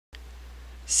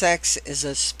Sex is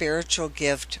a Spiritual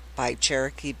Gift by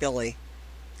Cherokee Billie.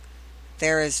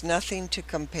 There is nothing to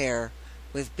compare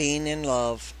with being in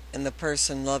love and the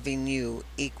person loving you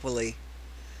equally.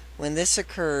 When this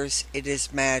occurs, it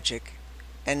is magic,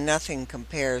 and nothing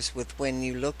compares with when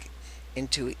you look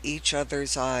into each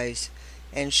other's eyes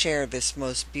and share this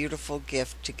most beautiful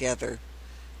gift together.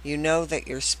 You know that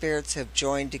your spirits have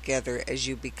joined together as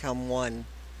you become one.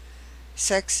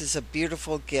 Sex is a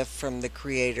beautiful gift from the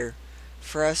Creator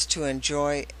for us to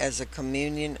enjoy as a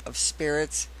communion of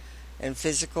spirits and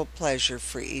physical pleasure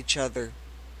for each other.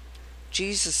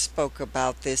 Jesus spoke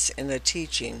about this in a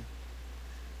teaching.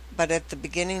 But at the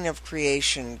beginning of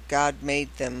creation, God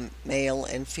made them male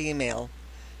and female.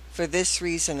 For this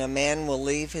reason, a man will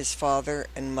leave his father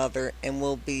and mother and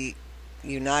will be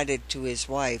united to his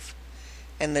wife,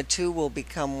 and the two will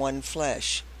become one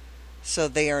flesh. So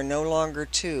they are no longer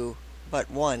two,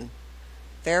 but one.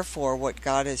 Therefore, what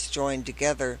God has joined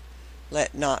together,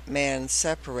 let not man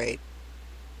separate.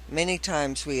 Many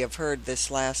times we have heard this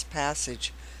last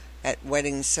passage at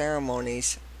wedding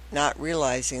ceremonies, not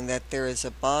realizing that there is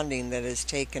a bonding that has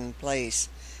taken place,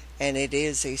 and it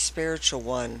is a spiritual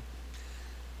one.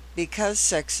 Because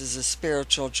sex is a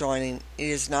spiritual joining, it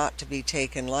is not to be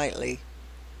taken lightly.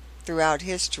 Throughout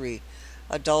history,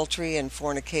 adultery and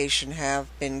fornication have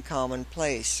been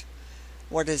commonplace.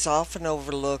 What is often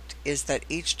overlooked is that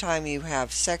each time you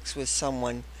have sex with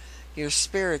someone, your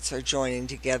spirits are joining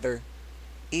together.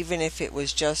 Even if it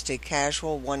was just a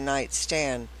casual one-night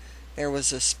stand, there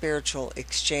was a spiritual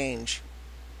exchange.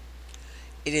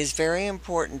 It is very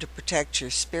important to protect your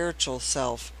spiritual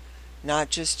self, not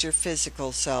just your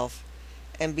physical self,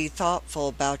 and be thoughtful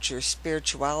about your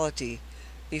spirituality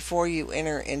before you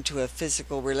enter into a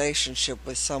physical relationship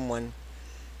with someone.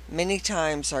 Many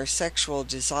times our sexual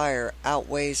desire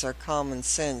outweighs our common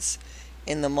sense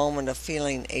in the moment of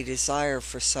feeling a desire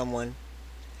for someone.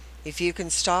 If you can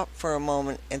stop for a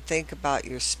moment and think about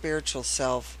your spiritual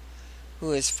self,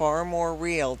 who is far more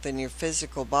real than your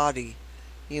physical body,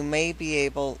 you may be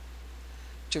able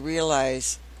to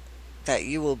realize that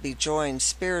you will be joined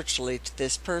spiritually to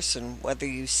this person whether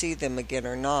you see them again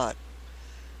or not.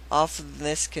 Often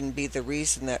this can be the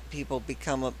reason that people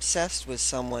become obsessed with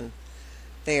someone.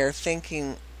 They are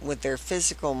thinking with their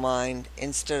physical mind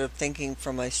instead of thinking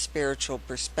from a spiritual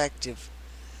perspective.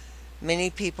 Many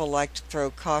people like to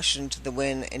throw caution to the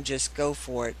wind and just go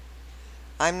for it.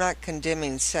 I'm not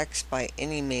condemning sex by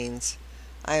any means.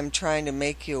 I am trying to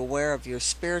make you aware of your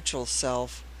spiritual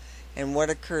self and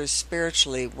what occurs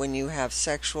spiritually when you have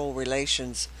sexual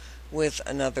relations with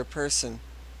another person.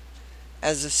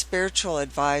 As a spiritual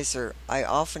advisor, I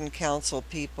often counsel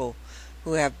people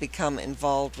who have become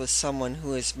involved with someone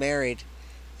who is married,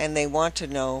 and they want to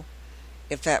know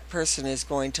if that person is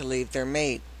going to leave their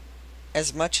mate.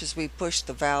 As much as we push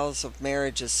the vows of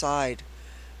marriage aside,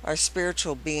 our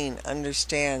spiritual being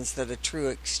understands that a true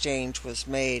exchange was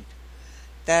made.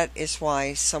 That is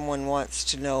why someone wants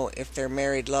to know if their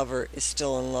married lover is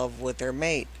still in love with their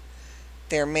mate.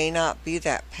 There may not be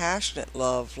that passionate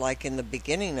love like in the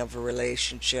beginning of a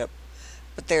relationship,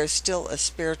 but there is still a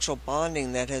spiritual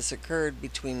bonding that has occurred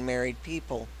between married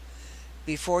people.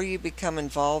 Before you become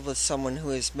involved with someone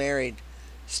who is married,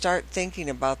 start thinking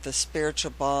about the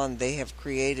spiritual bond they have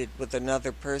created with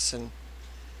another person.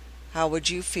 How would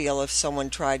you feel if someone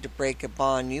tried to break a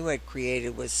bond you had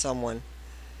created with someone?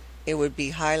 It would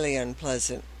be highly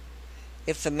unpleasant.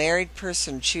 If the married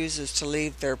person chooses to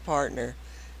leave their partner,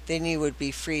 then you would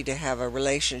be free to have a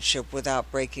relationship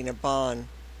without breaking a bond.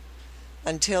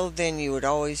 Until then, you would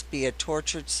always be a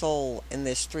tortured soul in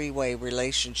this three-way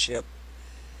relationship.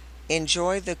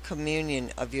 Enjoy the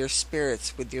communion of your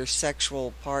spirits with your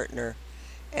sexual partner,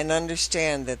 and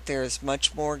understand that there is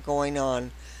much more going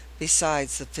on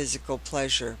besides the physical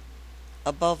pleasure.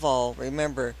 Above all,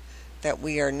 remember that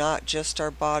we are not just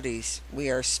our bodies, we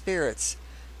are spirits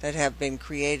that have been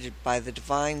created by the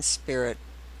Divine Spirit.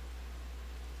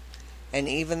 And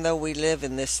even though we live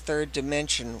in this third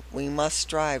dimension, we must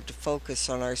strive to focus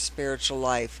on our spiritual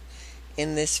life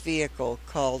in this vehicle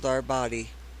called our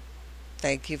body.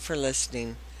 Thank you for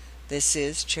listening. This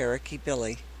is Cherokee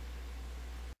Billie.